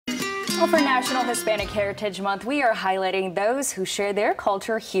Well, for National Hispanic Heritage Month, we are highlighting those who share their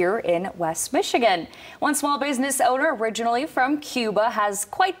culture here in West Michigan. One small business owner originally from Cuba has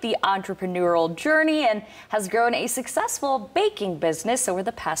quite the entrepreneurial journey and has grown a successful baking business over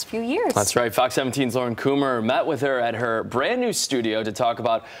the past few years. That's right. Fox 17's Lauren Coomer met with her at her brand new studio to talk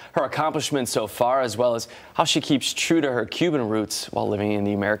about her accomplishments so far, as well as how she keeps true to her Cuban roots while living in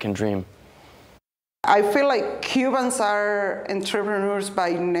the American dream. I feel like Cubans are entrepreneurs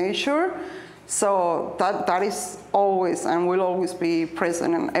by nature, so that is always and will always be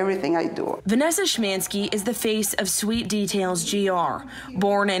present in everything I do. Vanessa Schmansky is the face of Sweet Details GR.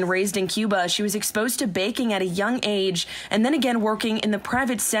 Born and raised in Cuba, she was exposed to baking at a young age and then again working in the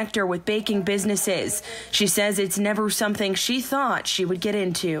private sector with baking businesses. She says it's never something she thought she would get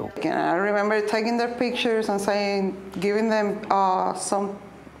into. And I remember taking their pictures and saying, giving them some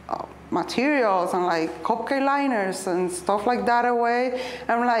materials and like cupcake liners and stuff like that away.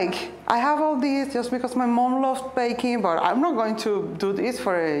 I'm like, I have all these just because my mom loved baking, but I'm not going to do this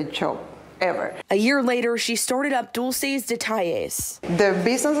for a job ever. A year later, she started up Dulce's Detalles. The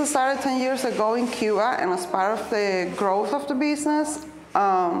business started 10 years ago in Cuba, and as part of the growth of the business,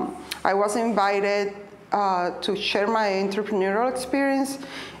 I was invited to share my entrepreneurial experience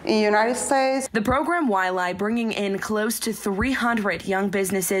in the United States. The program Wiley bringing in close to 300 young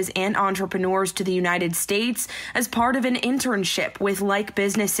businesses and entrepreneurs to the United States as part of an internship with like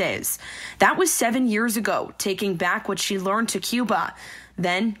businesses. That was 7 years ago, taking back what she learned to Cuba.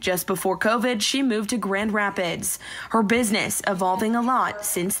 Then, just before COVID, she moved to Grand Rapids. Her business evolving a lot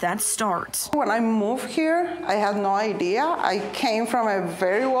since that start. When I moved here, I had no idea. I came from a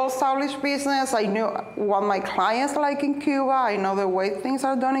very well-established business. I knew what my clients like in Cuba. I know the way things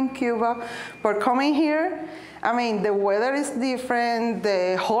are done in Cuba. But coming here, I mean, the weather is different,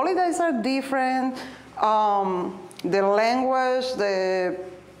 the holidays are different, the language,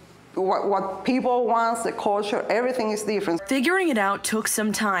 what people want, the culture, everything is different. Figuring it out took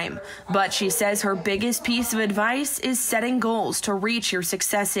some time, but she says her biggest piece of advice is setting goals to reach your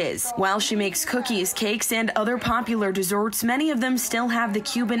successes. While she makes cookies, cakes, and other popular desserts, many of them still have the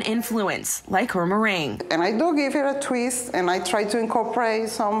Cuban influence, like her meringue. And I do give it a twist, and I try to incorporate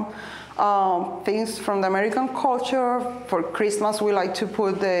some things from the American culture. For Christmas, we like to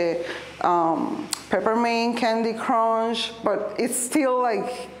put the peppermint candy crunch, but it's still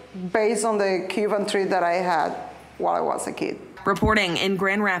like based on the Cuban treat that I had while I was a kid. Reporting in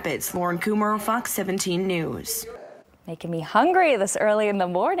Grand Rapids, Lauren Coomer, Fox 17 News. Making me hungry this early in the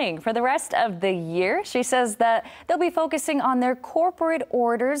morning. For the rest of the year, she says that they'll be focusing on their corporate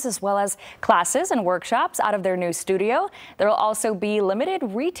orders as well as classes and workshops out of their new studio. There will also be limited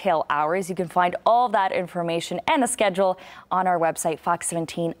retail hours. You can find all of that information and the schedule on our website,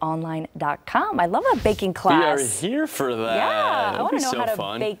 fox17online.com. I love a baking class. We are here for that. Yeah, I want to know so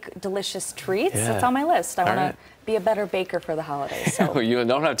how to bake delicious treats. Yeah. It's on my list. I want to be a better baker for the holidays. So. You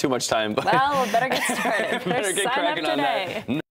don't have too much time, but well, better get started. better get cracking on that.